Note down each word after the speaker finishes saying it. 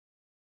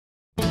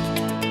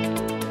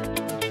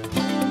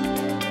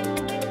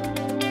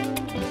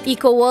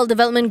EcoWorld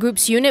Development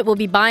Group's unit will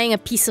be buying a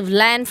piece of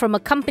land from a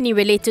company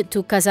related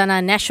to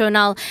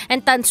Nasional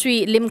and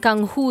Nasional-Lim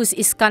Kang Hoo's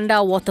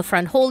Iskandar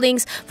Waterfront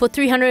holdings for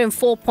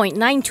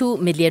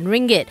 304.92 million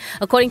ringgit.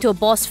 According to a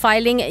BOS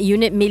filing,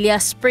 Unit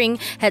Milia Spring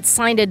had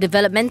signed a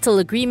developmental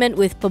agreement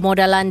with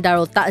Pemodalan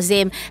Darul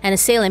Takzim and a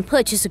sale and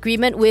purchase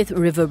agreement with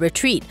River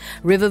Retreat.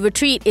 River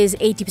Retreat is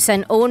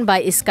 80% owned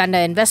by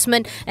Iskandar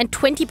Investment and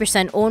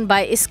 20% owned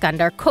by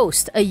Iskandar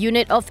Coast, a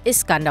unit of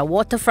Iskandar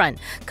Waterfront.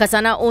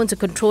 Khazanah owns a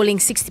controlling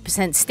 60%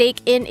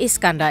 stake in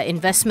Iskandar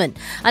Investment.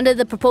 Under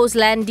the proposed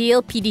land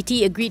deal,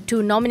 PDT agreed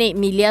to nominate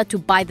Milia to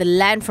buy the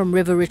land from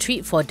River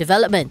Retreat for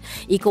development.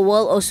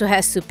 EcoWorld also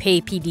has to pay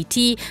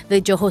PDT,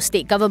 the Johor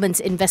State Government's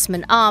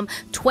investment arm,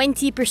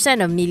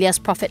 20% of Milia's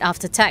profit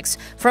after tax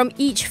from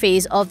each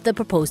phase of the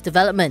proposed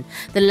development.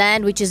 The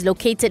land, which is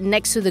located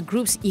next to the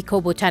group's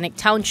Eco-Botanic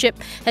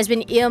Township, has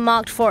been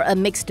earmarked for a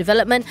mixed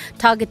development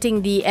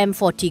targeting the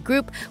M40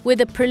 group with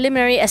a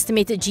preliminary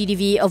estimated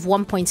GDV of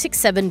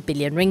 1.67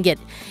 billion ringgit.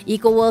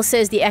 EcoWorld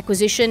says the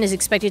acquisition is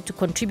expected to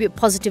contribute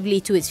positively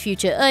to its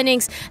future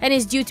earnings and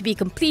is due to be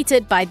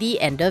completed by the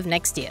end of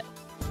next year.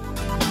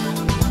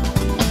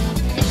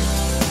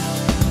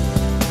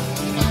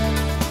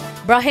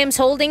 Brahim's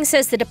holding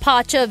says the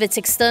departure of its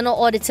external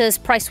auditors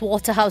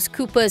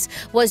PricewaterhouseCoopers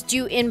was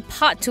due in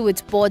part to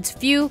its board's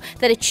view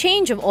that a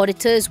change of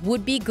auditors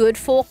would be good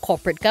for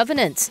corporate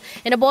governance.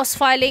 In a BOS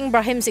filing,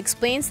 Brahim's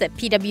explains that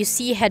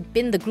PwC had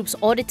been the group's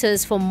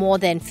auditors for more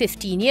than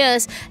 15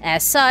 years.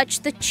 As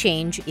such, the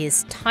change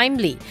is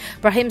timely.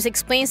 Brahim's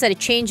explains that a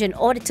change in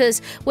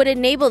auditors would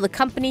enable the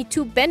company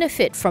to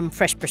benefit from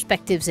fresh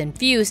perspectives and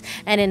views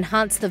and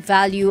enhance the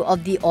value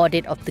of the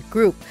audit of the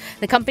group.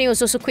 The company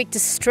was also quick to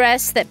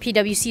stress that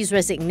PwC's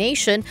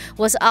resignation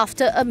was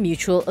after a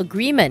mutual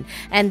agreement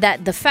and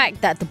that the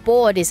fact that the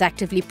board is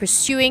actively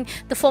pursuing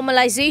the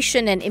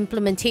formalization and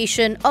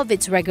implementation of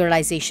its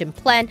regularization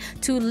plan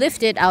to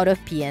lift it out of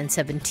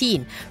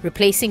PN17.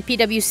 Replacing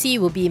PwC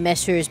will be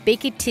Messrs.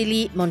 Baker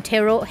Tilly,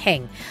 Montero,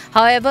 Heng.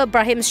 However,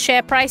 Brahim's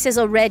share price has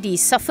already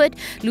suffered,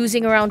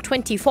 losing around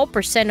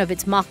 24% of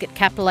its market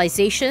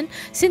capitalization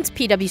since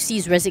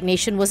PwC's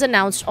resignation was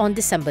announced on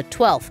December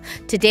 12th.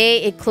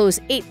 Today, it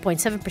closed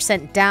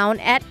 8.7% down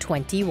at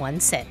 21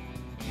 cents.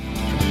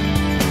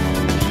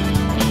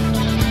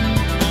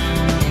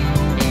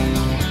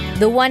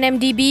 The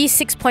 1MDB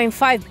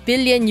 $6.5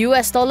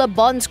 billion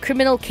bonds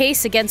criminal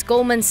case against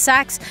Goldman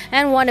Sachs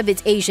and one of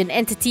its Asian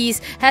entities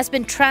has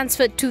been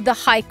transferred to the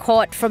High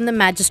Court from the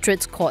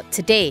Magistrates Court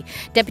today.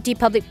 Deputy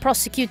Public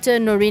Prosecutor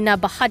Norina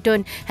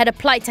Bahadun had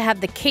applied to have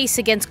the case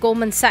against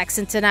Goldman Sachs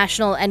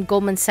International and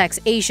Goldman Sachs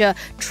Asia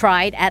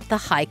tried at the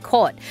High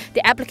Court.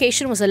 The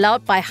application was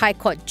allowed by High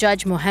Court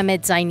Judge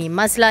Mohammed Zaini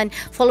Mazlan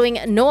following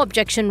no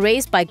objection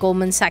raised by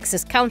Goldman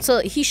Sachs' counsel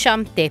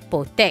Hisham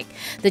Tepotek.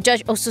 The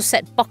judge also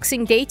set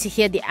Boxing Day to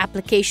hear the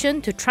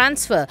application to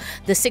transfer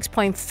the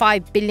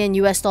 $6.5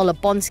 billion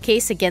bonds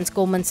case against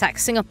Goldman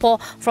Sachs Singapore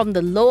from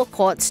the lower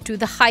courts to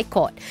the High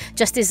Court.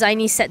 Justice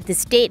Zaini set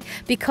this date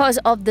because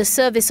of the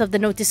service of the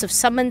notice of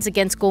summons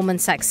against Goldman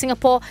Sachs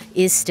Singapore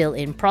is still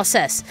in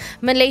process.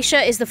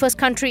 Malaysia is the first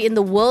country in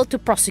the world to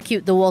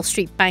prosecute the Wall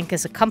Street Bank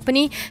as a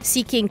company,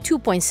 seeking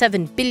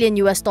 $2.7 billion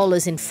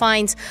in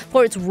fines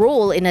for its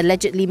role in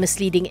allegedly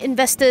misleading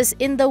investors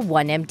in the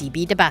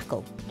 1MDB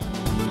debacle.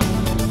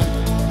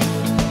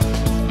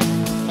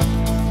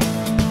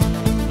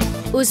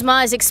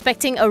 USMA is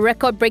expecting a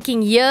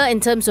record-breaking year in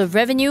terms of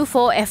revenue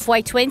for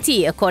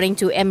FY20, according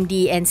to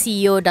MD and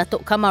CEO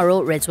Datuk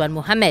Kamaro Rezwan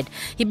Mohammed.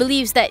 He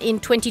believes that in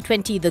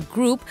 2020, the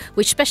group,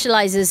 which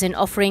specializes in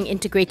offering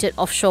integrated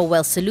offshore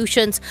wealth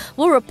solutions,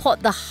 will report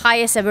the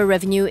highest ever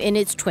revenue in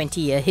its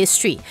 20-year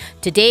history.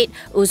 To date,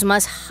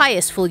 USMA's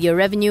highest full-year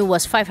revenue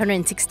was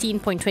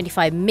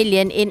 516.25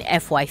 million in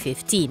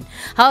FY15.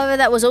 However,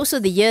 that was also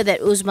the year that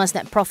USMA's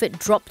net profit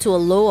dropped to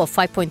a low of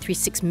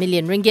 5.36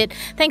 million ringgit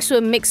thanks to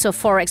a mix of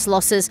forex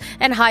losses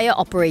and higher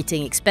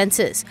operating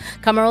expenses.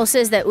 Kamarul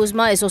says that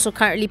USMA is also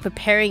currently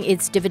preparing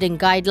its dividend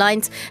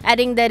guidelines,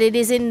 adding that it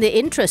is in the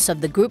interest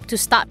of the group to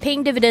start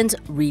paying dividends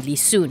really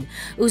soon.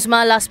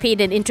 USMA last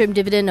paid an interim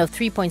dividend of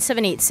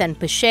 3.78 cents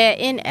per share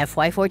in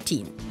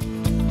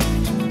FY14.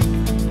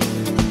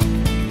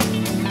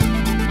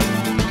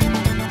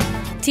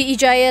 TE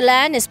Jaya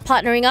Land is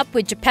partnering up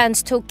with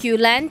Japan's Tokyo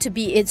Land to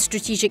be its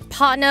strategic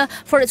partner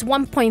for its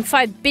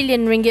 1.5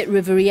 billion ringgit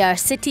Riviera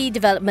City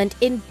development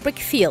in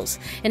Brickfields.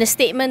 In a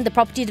statement, the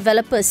property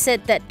developer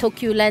said that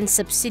Tokyo Land's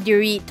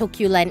subsidiary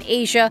Tokyo Land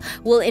Asia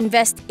will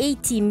invest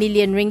 80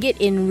 million ringgit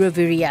in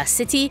Riviera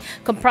City,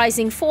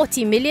 comprising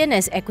 40 million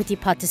as equity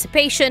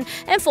participation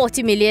and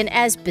 40 million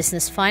as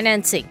business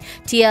financing.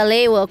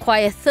 TLA will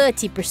acquire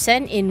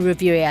 30% in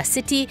Riviera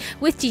City,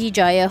 with TE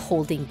Jaya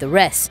holding the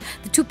rest.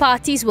 The two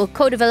parties will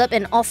co co-develop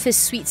an office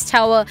suites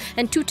tower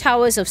and 2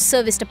 towers of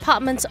serviced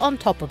apartments on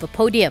top of a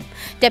podium.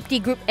 Deputy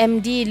Group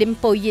MD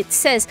Limpo Yit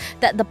says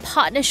that the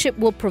partnership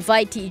will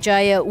provide TE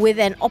Jaya with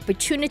an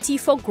opportunity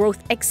for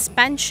growth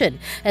expansion,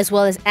 as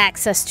well as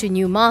access to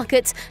new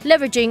markets,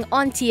 leveraging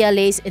on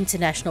TLA's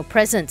international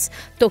presence.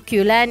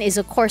 Tokyo Land is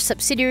a core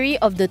subsidiary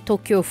of the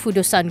Tokyo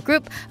Fudosan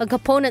Group, a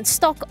component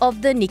stock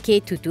of the Nikkei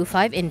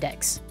 225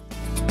 index.